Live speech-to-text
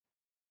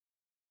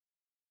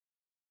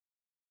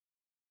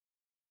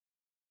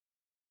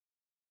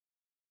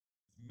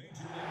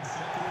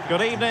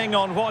Good evening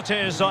on what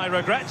is, I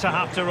regret to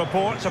have to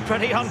report, a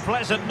pretty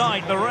unpleasant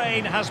night. The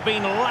rain has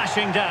been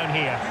lashing down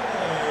here.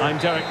 I'm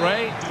Derek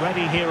Ray,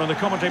 ready here on the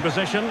commentary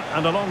position,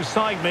 and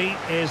alongside me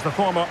is the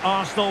former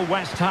Arsenal,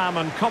 West Ham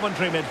and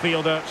Coventry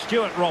midfielder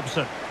Stuart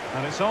Robson.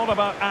 And it's all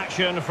about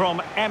action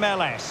from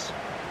MLS.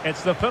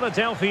 It's the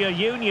Philadelphia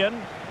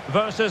Union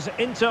versus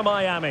Inter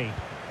Miami.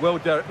 Well,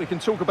 Derek, we can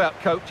talk about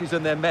coaches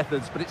and their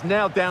methods, but it's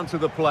now down to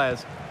the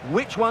players.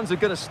 Which ones are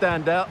going to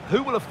stand out,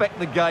 who will affect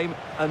the game,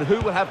 and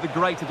who will have the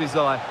greater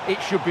desire?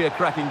 It should be a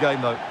cracking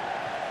game, though.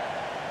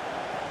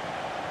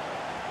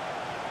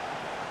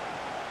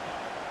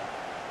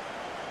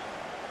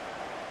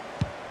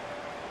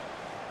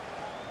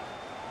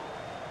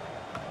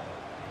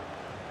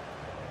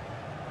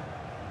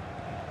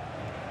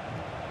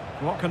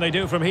 What can they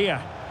do from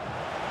here?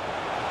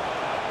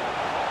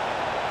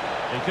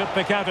 He could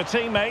pick out a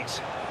teammate.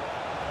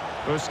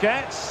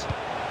 Busquets.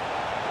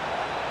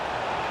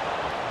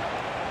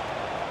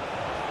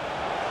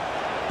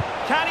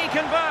 Can he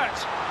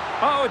convert?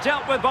 Oh,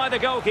 dealt with by the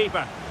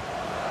goalkeeper.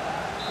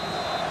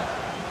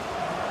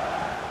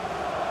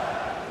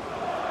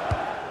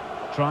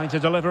 Trying to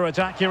deliver it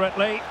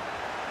accurately.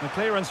 The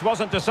clearance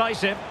wasn't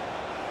decisive.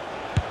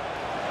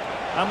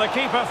 And the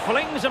keeper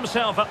flings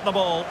himself at the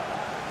ball.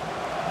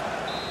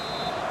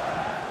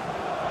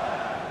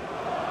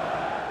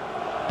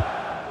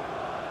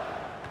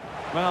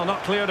 Well,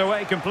 not cleared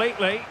away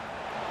completely.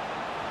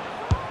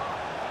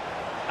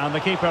 And the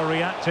keeper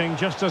reacting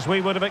just as we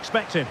would have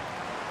expected.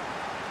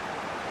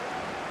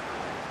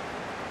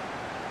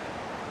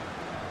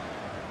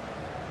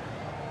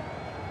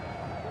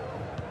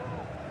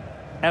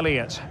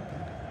 Elliott.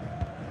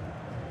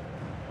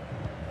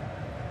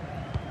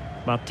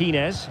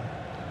 Martinez.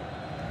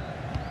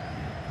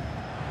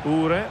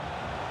 Ure.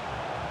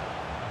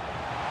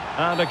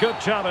 And a good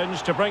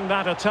challenge to bring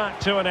that attack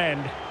to an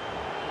end.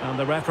 And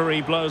the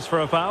referee blows for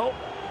a foul.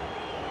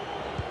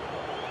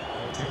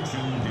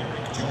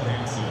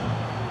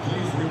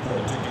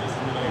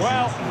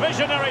 Well,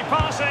 visionary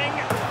passing,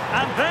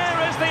 and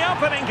there is the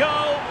opening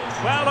goal.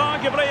 Well,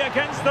 arguably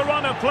against the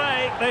run of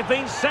play, they've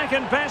been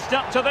second best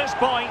up to this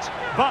point,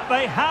 but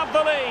they have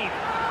the lead.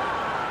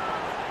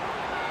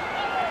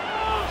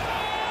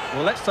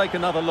 Well, let's take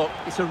another look.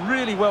 It's a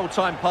really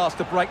well-timed pass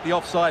to break the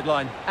offside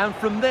line. And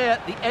from there,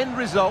 the end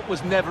result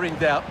was never in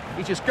doubt.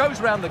 He just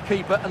goes round the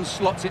keeper and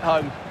slots it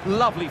home.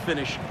 Lovely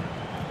finish.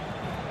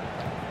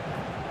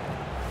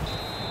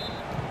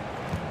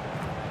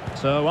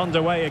 So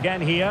underway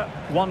again here.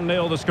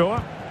 1-0 the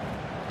score.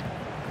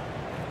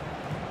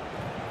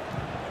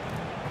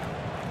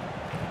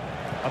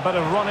 A bit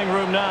of running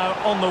room now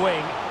on the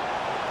wing.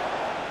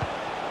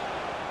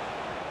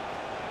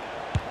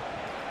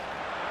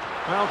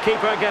 Well,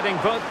 keeper getting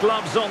both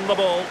gloves on the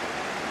ball.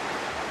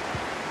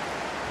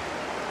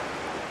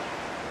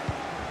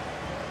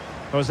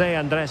 Jose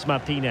Andres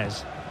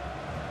Martinez.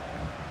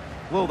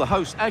 Well, the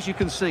hosts, as you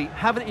can see,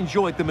 haven't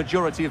enjoyed the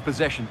majority of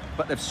possession,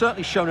 but they've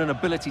certainly shown an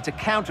ability to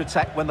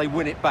counter-attack when they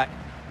win it back.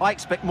 I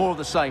expect more of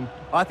the same.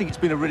 I think it's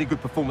been a really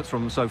good performance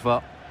from them so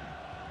far.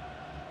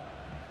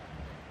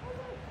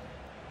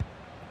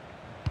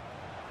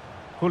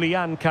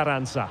 Julian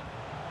Carranza.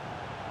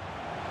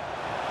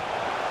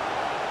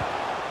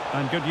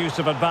 And good use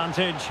of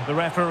advantage, the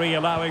referee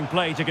allowing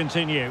play to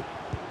continue.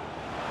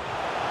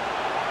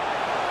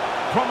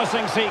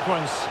 Promising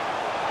sequence.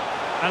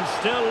 And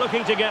still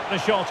looking to get the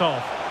shot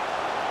off.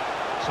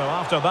 So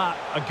after that,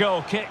 a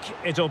goal kick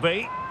it'll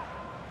be.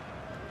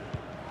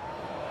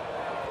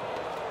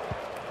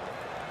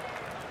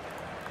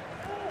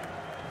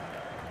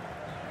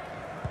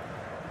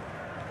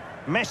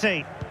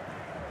 Messi.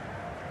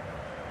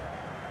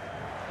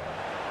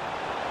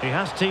 He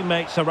has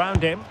teammates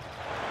around him.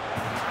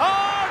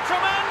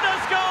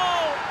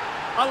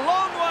 A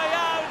long way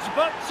out,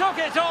 but took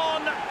it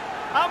on.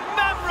 A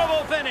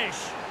memorable finish.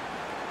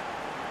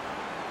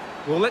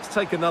 Well, let's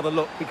take another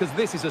look, because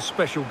this is a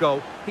special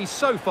goal. He's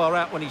so far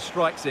out when he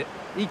strikes it.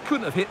 He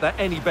couldn't have hit that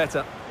any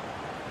better.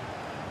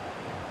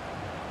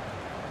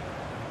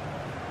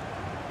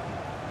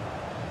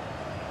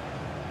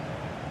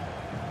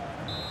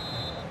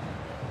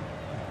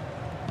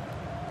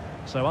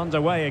 So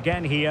underway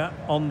again here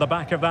on the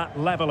back of that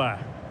leveller.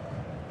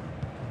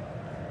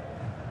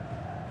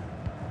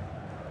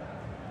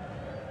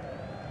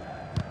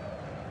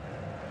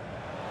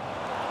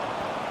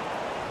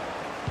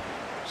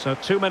 So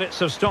 2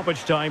 minutes of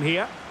stoppage time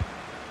here.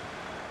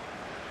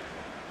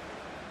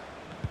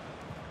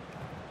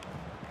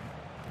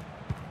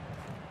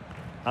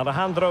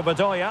 Alejandro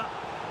Bedoya.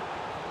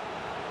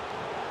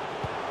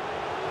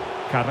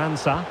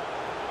 Carranza.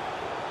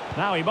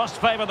 Now he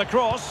must favour the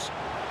cross.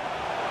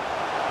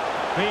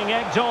 Being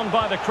egged on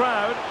by the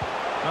crowd.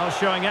 Well,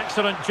 showing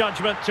excellent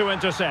judgment to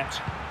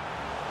intercept.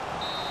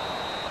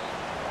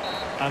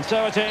 And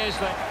so it is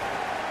that...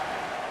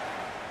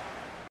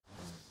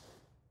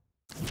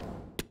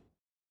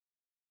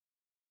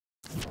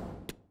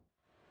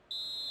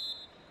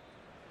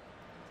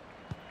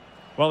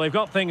 Well, they've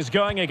got things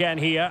going again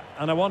here,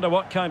 and I wonder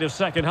what kind of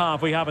second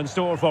half we have in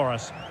store for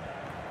us.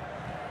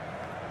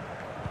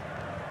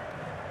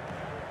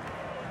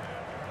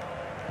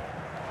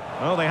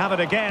 Oh, they have it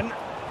again.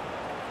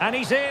 And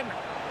he's in.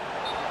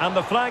 And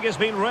the flag has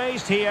been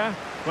raised here.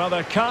 Well,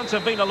 there can't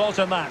have been a lot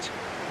in that.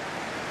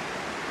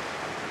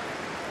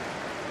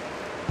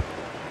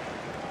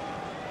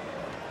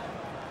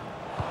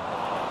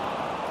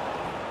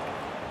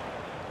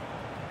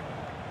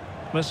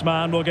 This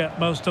man will get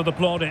most of the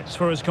plaudits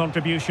for his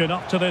contribution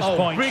up to this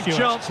point, Big Stuart.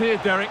 chance here,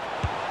 Derek.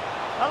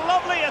 A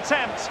lovely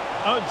attempt.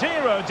 Oh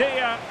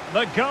dear,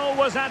 the goal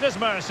was at his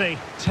mercy.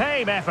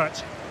 Tame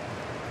effort.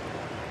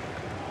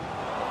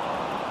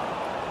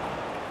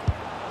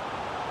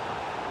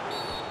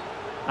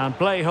 And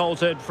play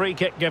halted, free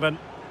kick given.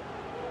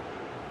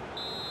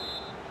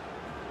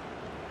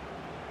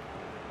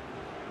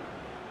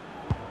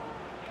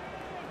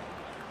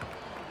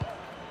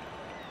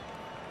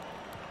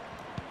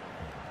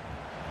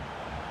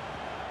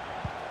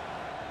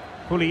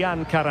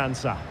 Julian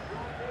Carranza.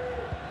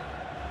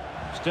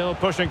 Still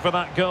pushing for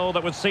that goal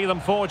that would see them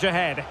forge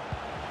ahead. They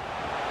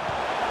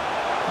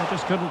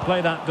just couldn't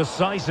play that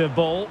decisive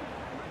ball.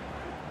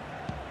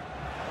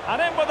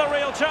 And in with a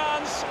real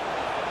chance.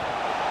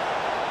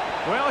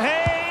 Will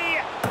he?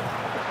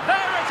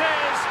 There it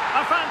is!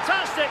 A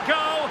fantastic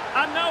goal,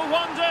 and no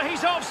wonder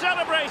he's off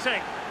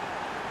celebrating.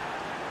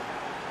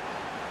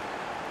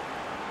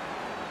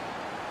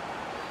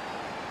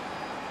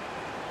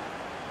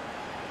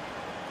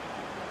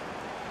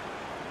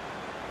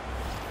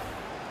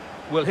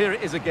 Well, here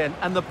it is again,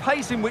 and the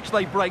pace in which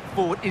they break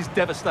forward is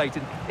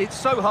devastating. It's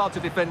so hard to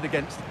defend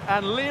against,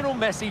 and Lionel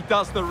Messi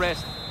does the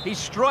rest. He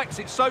strikes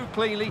it so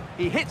cleanly,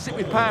 he hits it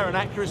with power and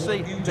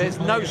accuracy. There's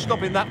no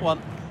stopping that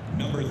one.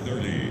 Number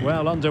 30.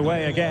 Well,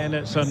 underway again.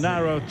 It's a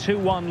narrow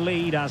 2-1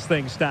 lead as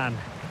things stand.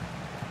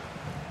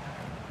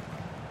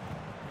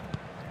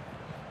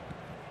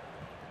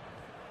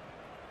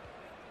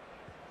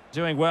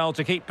 Doing well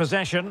to keep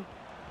possession.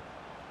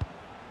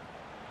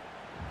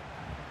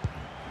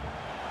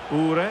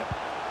 Ure.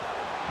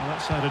 Well,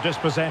 that's how to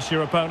dispossess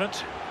your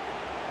opponent.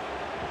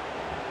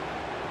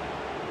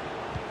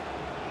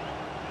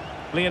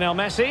 Lionel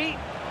Messi.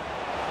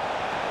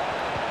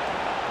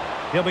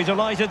 He'll be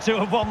delighted to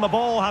have won the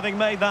ball, having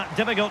made that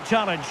difficult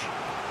challenge.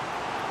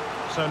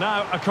 So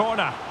now a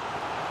corner.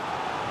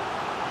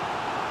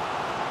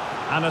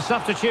 And a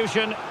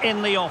substitution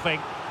in the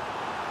offing.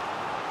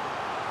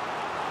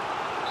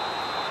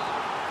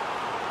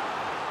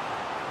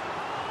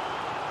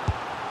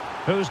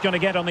 Who's going to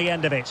get on the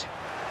end of it?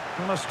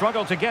 Well, a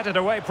struggle to get it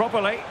away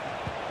properly.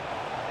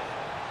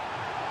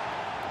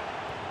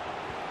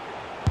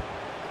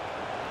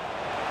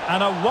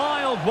 And a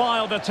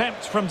wild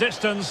attempt from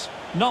distance.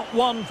 Not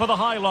one for the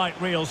highlight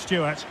reel,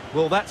 Stuart.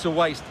 Well, that's a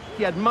waste.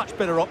 He had much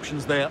better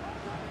options there.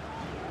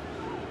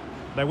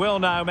 They will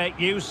now make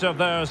use of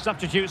their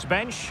substitutes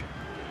bench.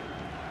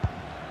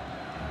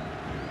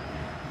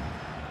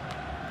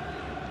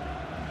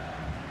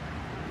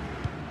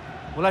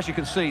 Well, as you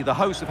can see, the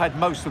hosts have had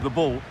most of the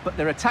ball, but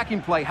their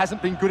attacking play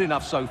hasn't been good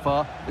enough so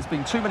far. There's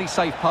been too many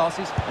safe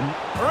passes and...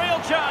 Real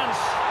chance!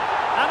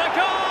 And a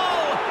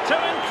goal to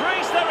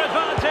increase their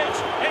advantage.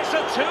 It's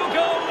a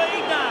 2-goal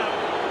lead now.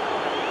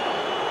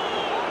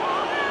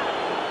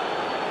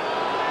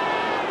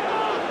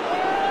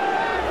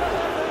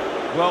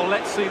 Well,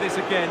 let's see this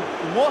again.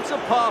 What a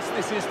pass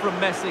this is from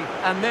Messi,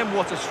 and then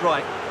what a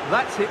strike.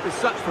 That's hit with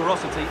such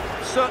ferocity.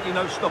 Certainly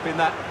no stopping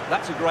that.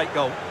 That's a great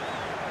goal.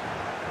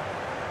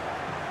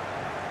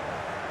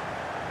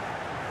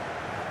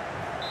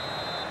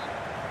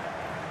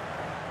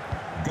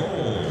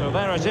 Goal. So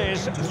there it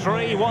is,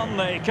 3-1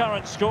 the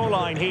current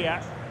scoreline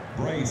here.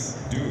 Bryce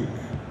Duke.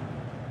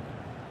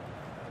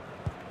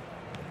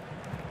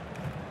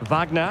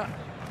 Wagner.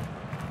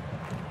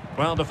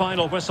 Well, the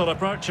final whistle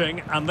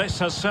approaching, and this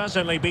has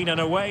certainly been an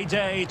away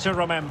day to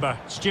remember.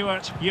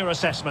 Stuart, your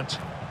assessment?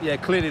 Yeah,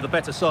 clearly the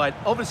better side.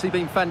 Obviously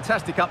been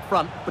fantastic up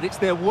front, but it's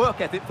their work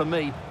ethic for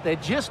me. They're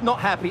just not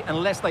happy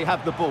unless they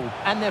have the ball,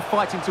 and they're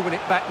fighting to win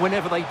it back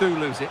whenever they do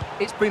lose it.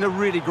 It's been a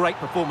really great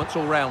performance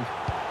all round.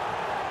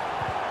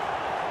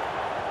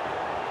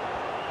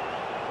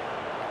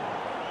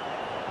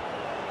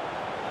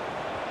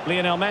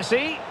 Lionel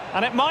Messi,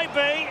 and it might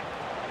be.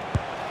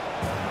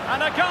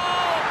 And a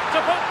goal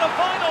to put the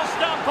final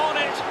stamp on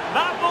it.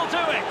 That will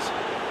do it.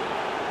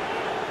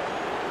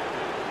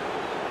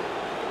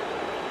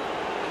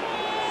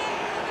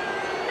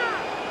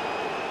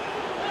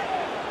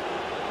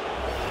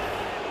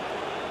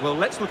 Well,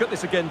 let's look at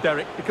this again,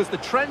 Derek, because the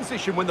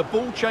transition when the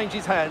ball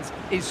changes hands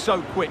is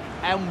so quick.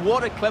 And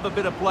what a clever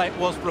bit of play it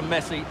was from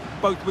Messi,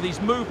 both with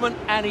his movement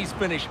and his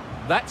finish.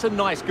 That's a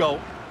nice goal.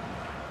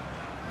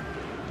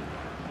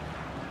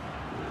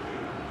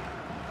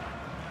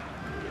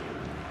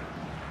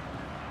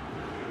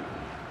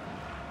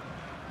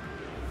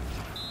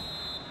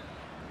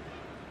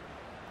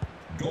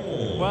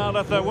 Well,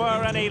 if there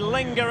were any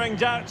lingering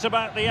doubts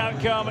about the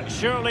outcome,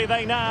 surely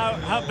they now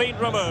have been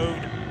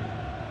removed.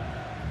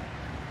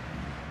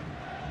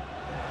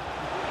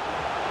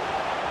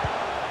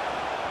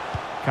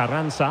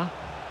 Carranza.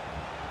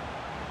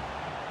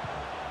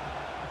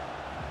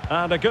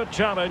 And a good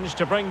challenge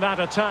to bring that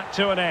attack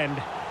to an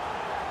end.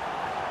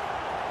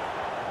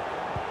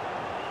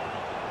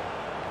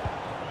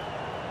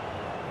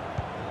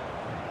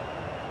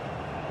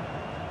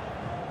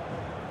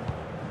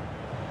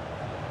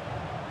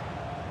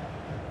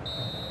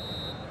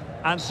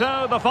 And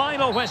so the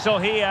final whistle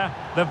here.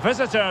 The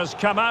visitors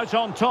come out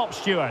on top,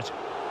 Stuart.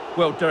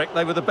 Well, Derek,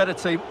 they were the better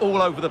team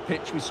all over the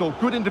pitch. We saw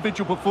good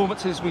individual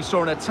performances. We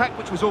saw an attack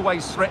which was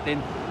always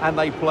threatening, and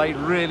they played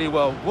really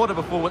well. What a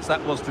performance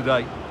that was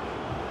today.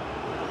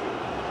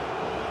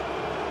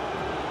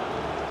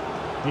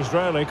 He's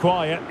rarely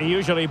quiet. He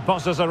usually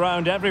buzzes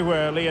around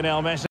everywhere, Lionel Messi.